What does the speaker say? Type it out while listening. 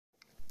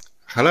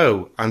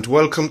Hello and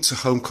welcome to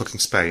Home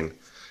Cooking Spain.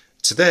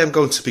 Today I'm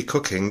going to be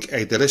cooking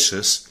a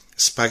delicious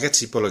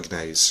spaghetti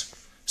bolognese.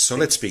 So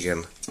let's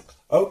begin.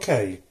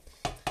 Okay,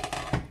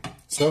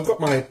 so I've got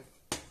my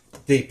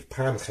deep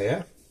pan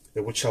here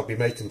in which I'll be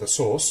making the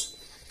sauce.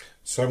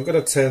 So I'm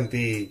going to turn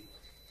the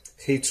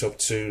heat up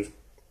to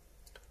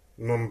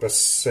number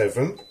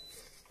 7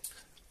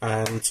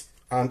 and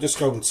I'm just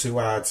going to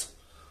add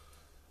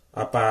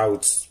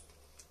about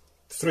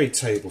 3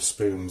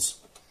 tablespoons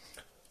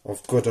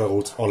of good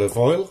old olive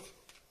oil,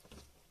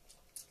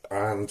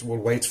 and we'll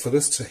wait for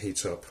this to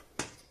heat up.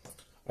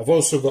 I've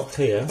also got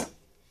here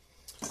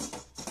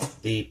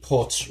the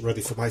pot ready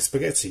for my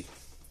spaghetti.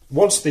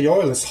 Once the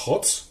oil is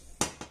hot,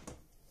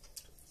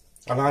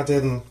 I'll add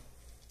in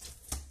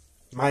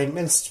my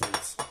minced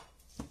meat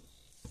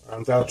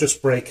and I'll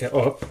just break it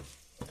up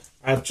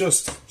and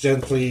just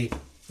gently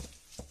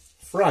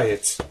fry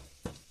it.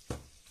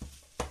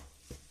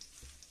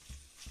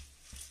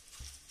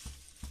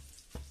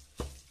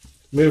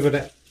 Moving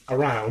it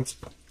around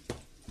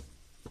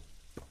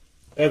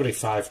every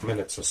 5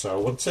 minutes or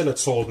so until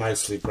it's all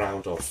nicely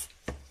browned off.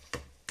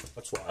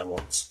 That's what I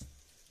want.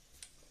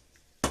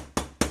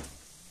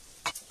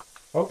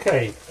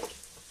 Okay,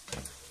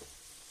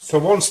 so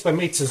once the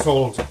meat is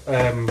all,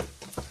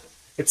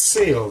 it's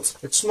sealed,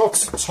 it's not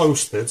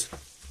toasted,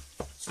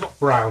 it's not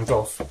browned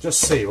off,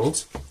 just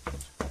sealed.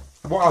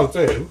 What I'll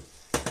do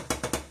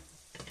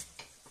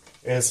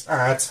is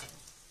add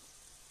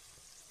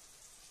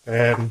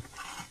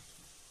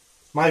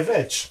my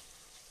veg,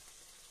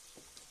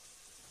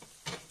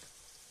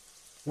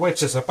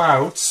 which is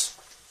about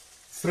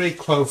 3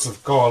 cloves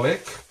of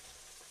garlic,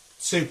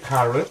 2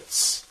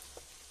 carrots,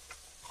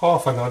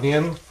 half an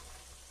onion,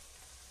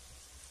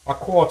 a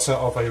quarter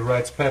of a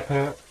red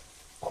pepper,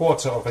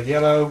 quarter of a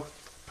yellow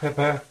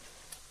pepper,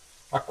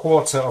 a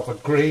quarter of a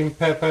green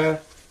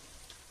pepper,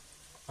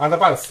 and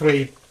about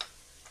 3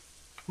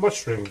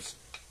 mushrooms,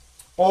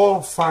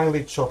 all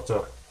finely chopped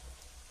up.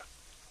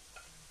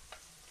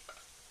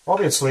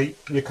 Obviously,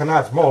 you can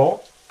add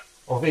more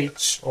of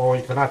each, or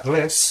you can add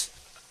less.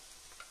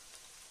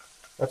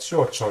 That's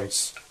your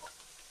choice.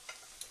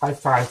 I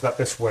find that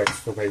this works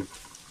for me.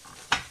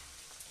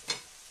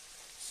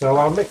 So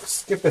I'll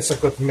give this a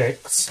good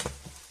mix.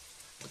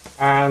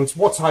 And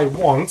what I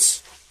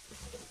want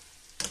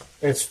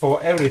is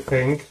for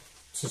everything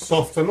to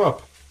soften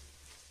up.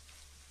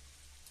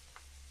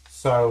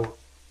 So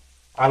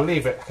I'll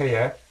leave it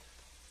here,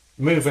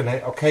 moving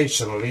it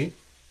occasionally,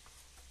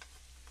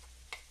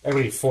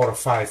 every 4 or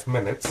 5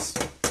 minutes.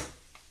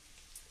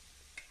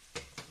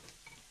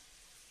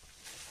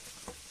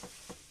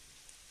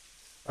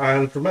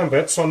 And remember,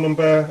 it's on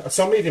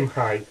medium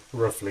high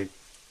roughly,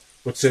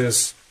 which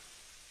is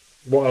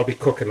what I'll be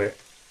cooking it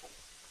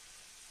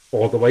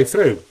all the way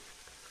through.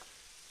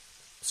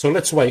 So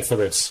let's wait for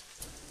this.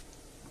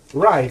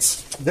 Right,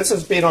 this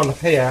has been on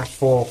here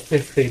for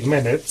 15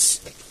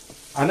 minutes,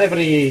 and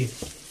every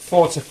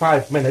 4 to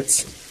 5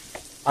 minutes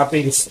I've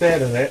been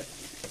stirring it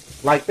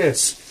like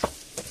this,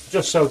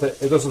 just so that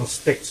it doesn't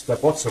stick to the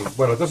bottom.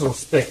 Well, it doesn't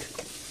stick,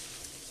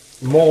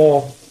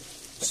 more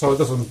so it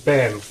doesn't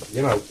burn,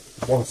 you know,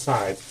 one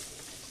side.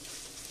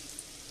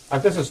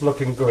 And this is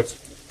looking good.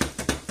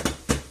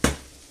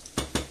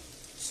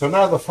 So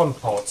now the fun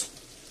part.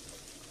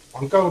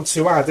 I'm going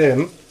to add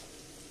in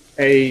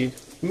a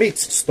meat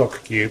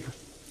stock cube.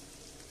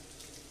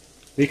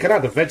 You can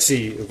add a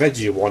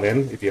veggie one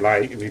in if you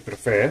like, if you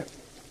prefer.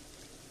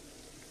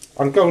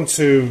 I'm going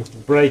to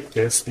break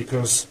this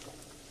because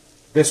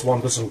this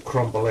one doesn't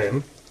crumble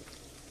in.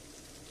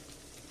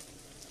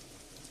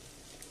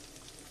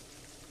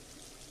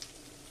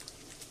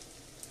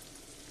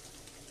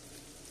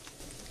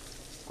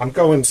 I'm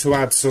going to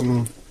add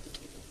some,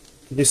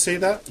 can you see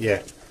that?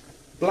 Yeah.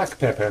 Black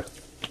pepper.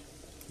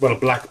 Well,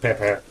 black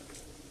pepper.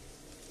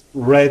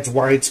 Red,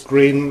 white,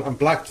 green and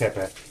black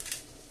pepper.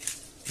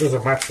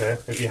 Doesn't matter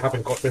if you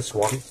haven't got this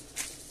one.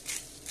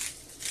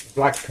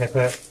 Black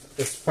pepper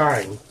is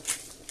fine.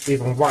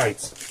 Even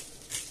white.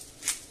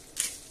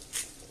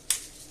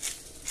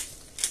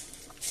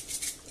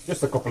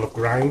 Just a couple of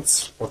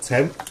grinds, or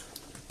 10.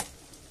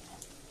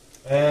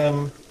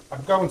 I'm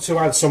going to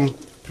add some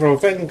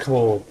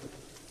Provencal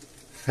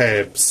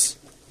Herbs.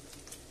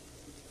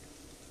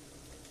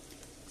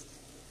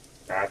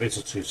 These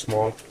are too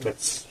small.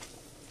 Let's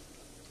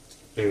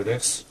do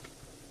this.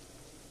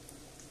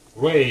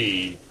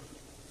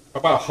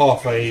 About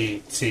half a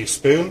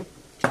teaspoon.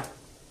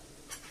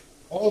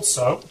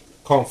 Also,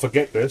 can't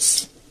forget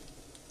this,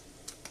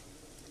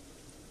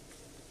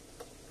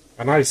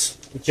 a nice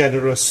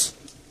generous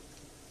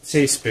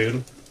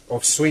teaspoon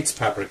of sweet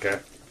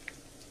paprika.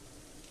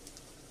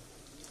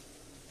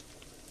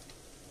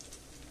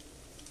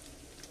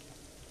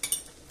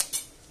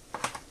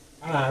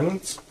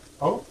 And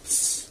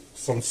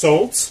some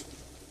salt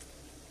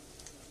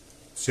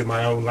to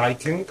my own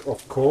liking,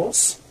 of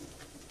course.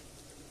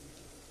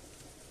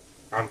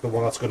 I'm the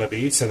one that's going to be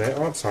eating it,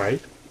 aren't I?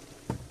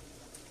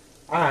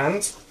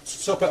 And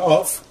to top it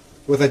off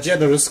with a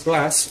generous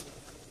glass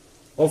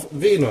of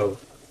vino.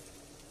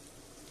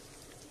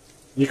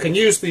 You can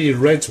use the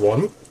red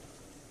one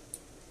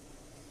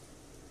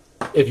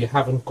if you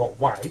haven't got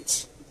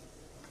white.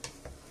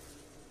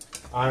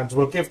 And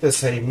we'll give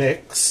this a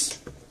mix.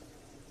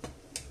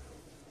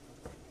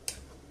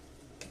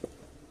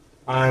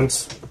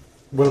 And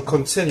we'll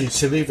continue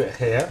to leave it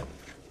here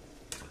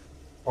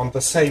on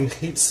the same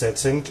heat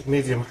setting,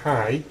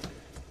 medium-high,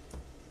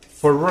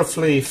 for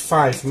roughly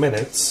 5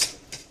 minutes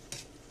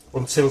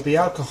until the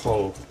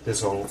alcohol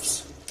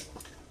dissolves.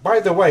 By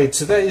the way,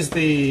 today is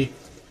the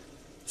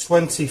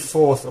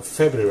 24th of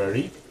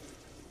February.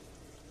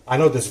 I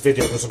know this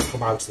video doesn't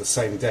come out the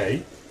same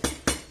day.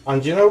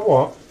 And you know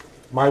what?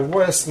 My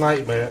worst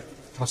nightmare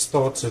has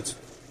started.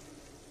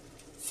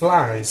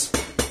 Flies.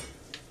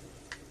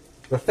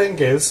 The thing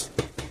is,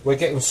 we're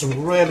getting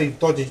some really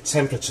dodgy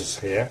temperatures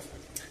here.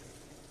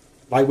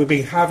 Like we've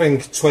been having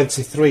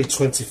 23,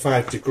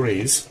 25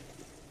 degrees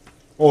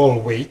all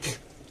week.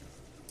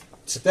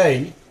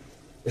 Today,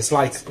 it's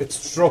like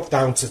it's dropped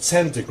down to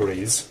 10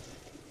 degrees.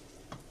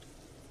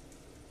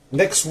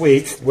 Next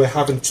week, we're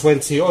having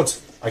 20 odd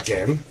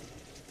again.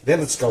 Then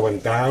it's going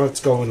down, it's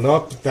going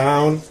up,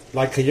 down,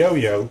 like a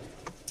yo-yo.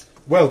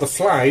 Well, the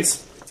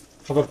flies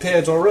have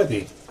appeared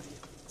already.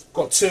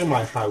 Got 2 in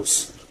my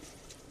house,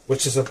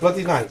 which is a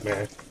bloody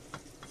nightmare.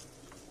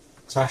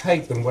 So I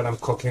hate them when I'm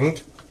cooking.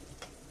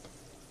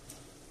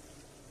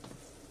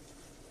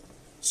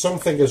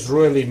 Something is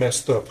really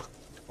messed up.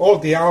 All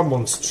the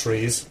almond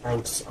trees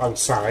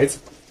outside,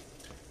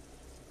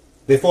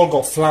 they've all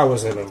got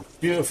flowers in them.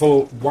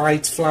 Beautiful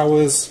white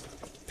flowers,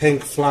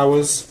 pink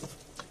flowers.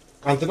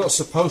 And they're not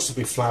supposed to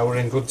be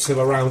flowering until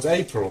around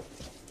April.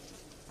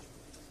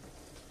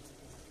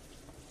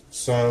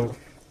 So,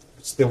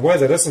 it's the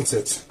weather, isn't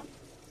it?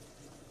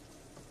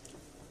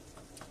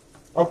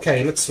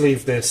 Okay, let's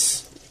leave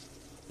this.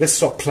 Let's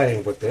stop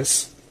playing with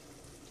this.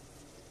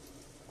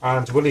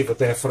 And we'll leave it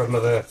there for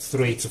another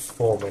 3 to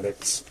 4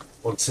 minutes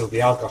until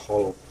the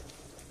alcohol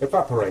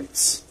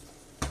evaporates.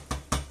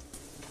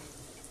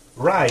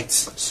 Right,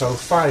 so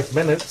 5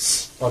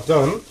 minutes are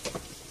done.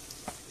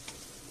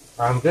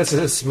 And this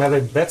is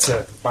smelling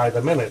better by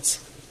the minute.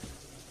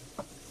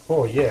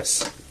 Oh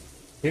yes,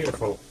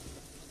 beautiful.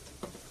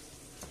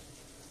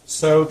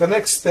 So the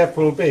next step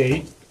will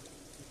be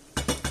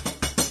to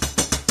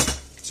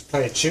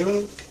play a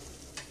tune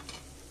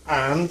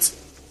and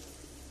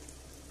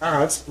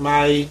add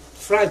my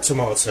fried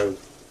tomato.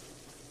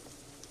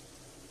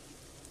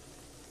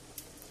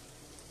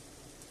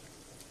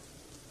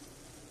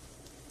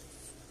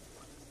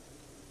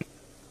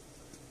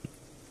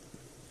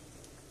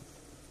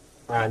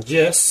 And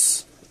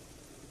yes,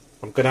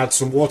 I'm going to add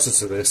some water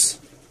to this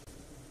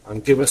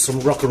and give it some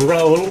rock and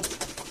roll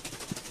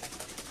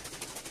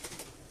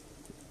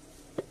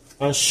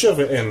and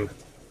shove it in.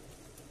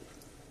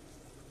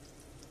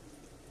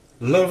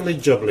 Lovely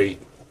jubbly.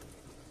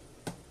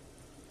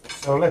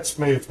 So let's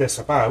move this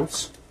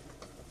about.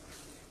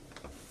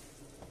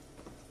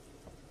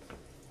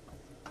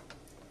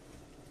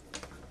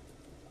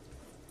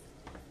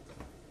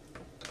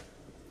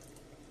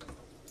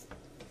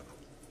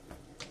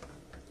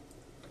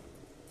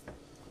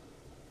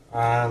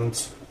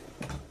 And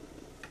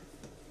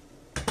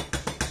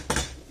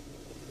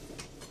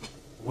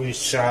we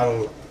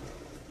shall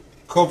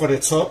cover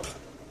it up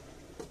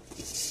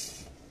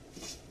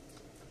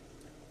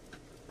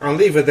and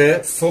leave it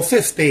there for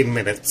 15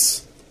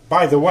 minutes.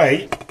 By the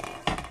way,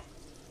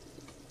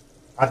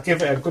 I'd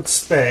give it a good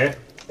stir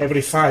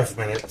every 5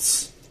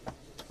 minutes,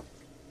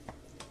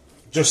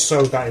 just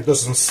so that it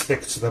doesn't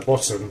stick to the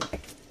bottom,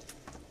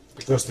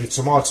 because the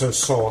tomato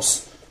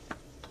sauce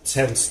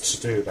tends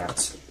to do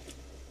that.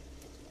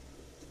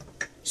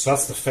 So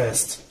that's the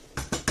first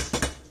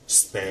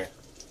stir.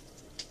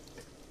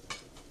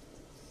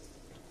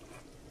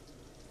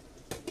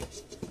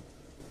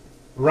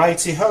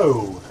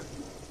 Righty-ho.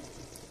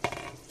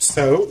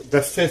 So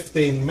the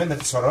 15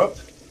 minutes are up.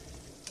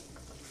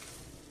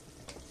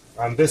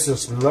 And this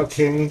is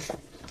looking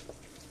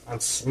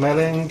and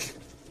smelling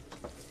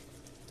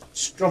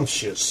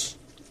scrumptious.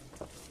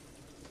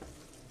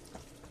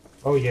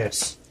 Oh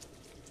yes.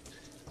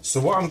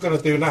 So what I'm going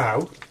to do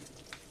now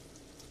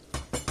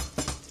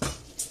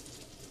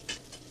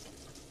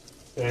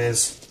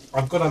is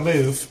I'm going to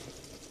move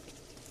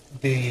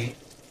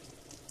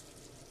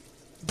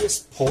this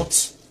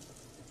pot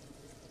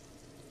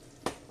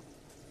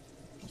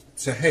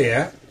to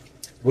here,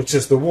 which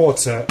is the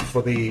water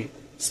for the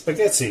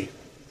spaghetti,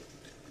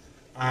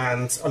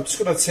 and I'm just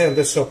going to turn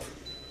this up.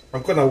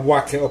 I'm going to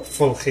whack it up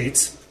full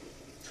heat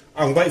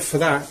and wait for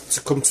that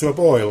to come to a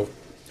boil.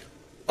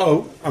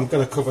 Oh, I'm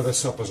going to cover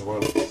this up as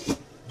well,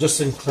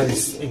 just in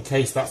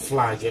case that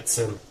fly gets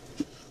in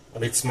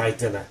and it's my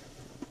dinner.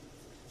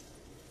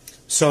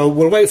 So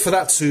we'll wait for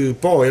that to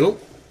boil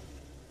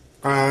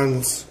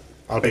and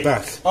I'll be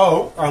back.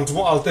 Oh, and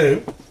what I'll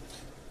do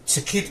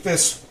to keep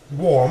this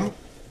warm,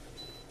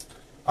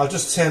 I'll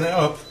just turn it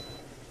up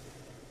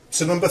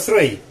to number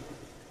 3,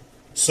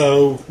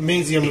 so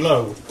medium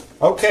low.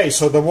 Okay,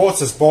 so the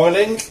water's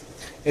boiling,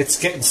 it's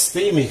getting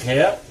steamy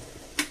here,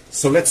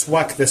 so let's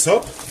whack this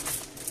up.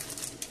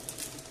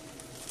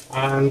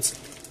 And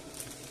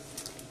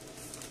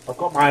I've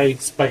got my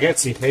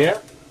spaghetti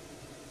here.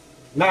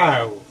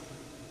 Now,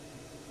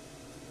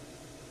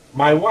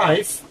 my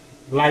wife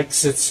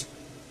likes it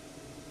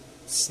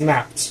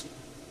snapped.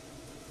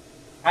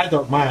 I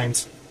don't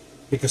mind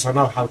because I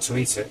know how to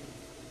eat it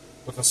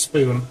with a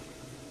spoon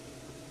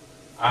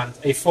and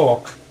a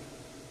fork.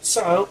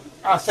 So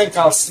I think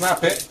I'll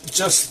snap it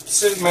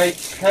just to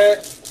make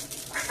her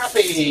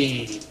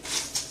happy.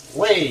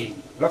 Wait,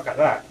 look at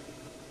that.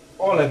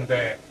 All in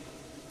there.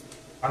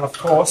 And of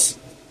course,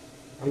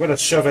 I'm going to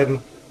shove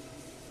in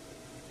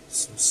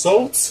some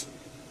salt.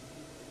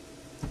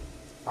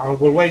 And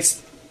we'll wait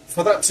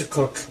for that to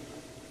cook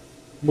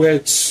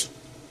with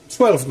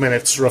 12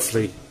 minutes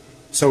roughly.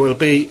 So it'll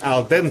be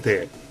al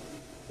dente.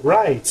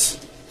 Right,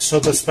 so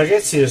the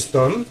spaghetti is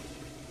done.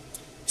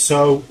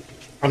 So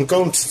I'm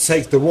going to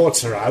take the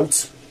water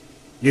out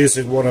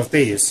using one of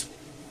these.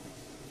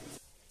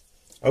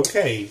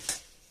 Okay,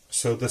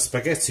 so the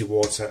spaghetti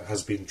water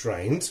has been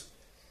drained.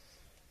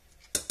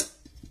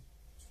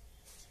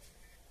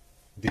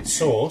 The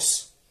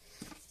sauce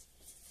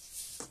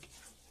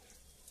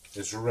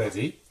is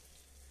ready.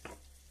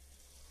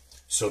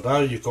 So now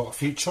you've got a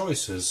few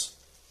choices.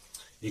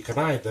 You can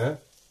either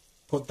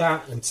put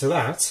that into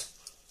that,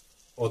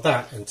 or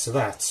that into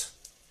that.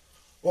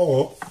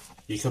 Or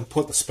you can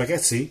put the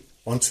spaghetti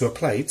onto a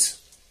plate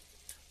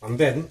and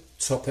then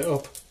top it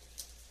up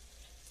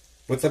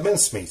with the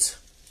mincemeat.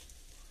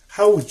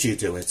 How would you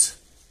do it?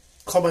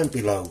 Comment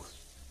below.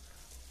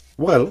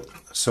 Well,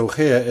 so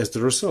here is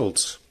the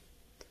result.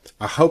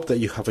 I hope that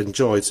you have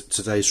enjoyed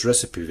today's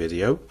recipe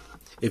video.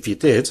 If you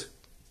did,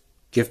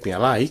 give me a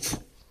like.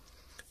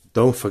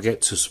 Don't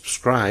forget to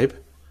subscribe.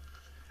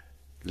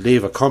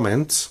 Leave a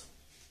comment.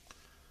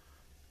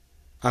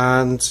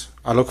 And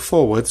I look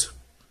forward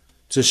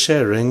to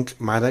sharing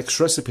my next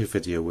recipe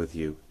video with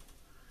you.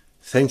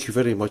 Thank you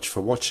very much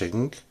for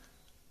watching,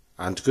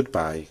 and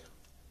goodbye.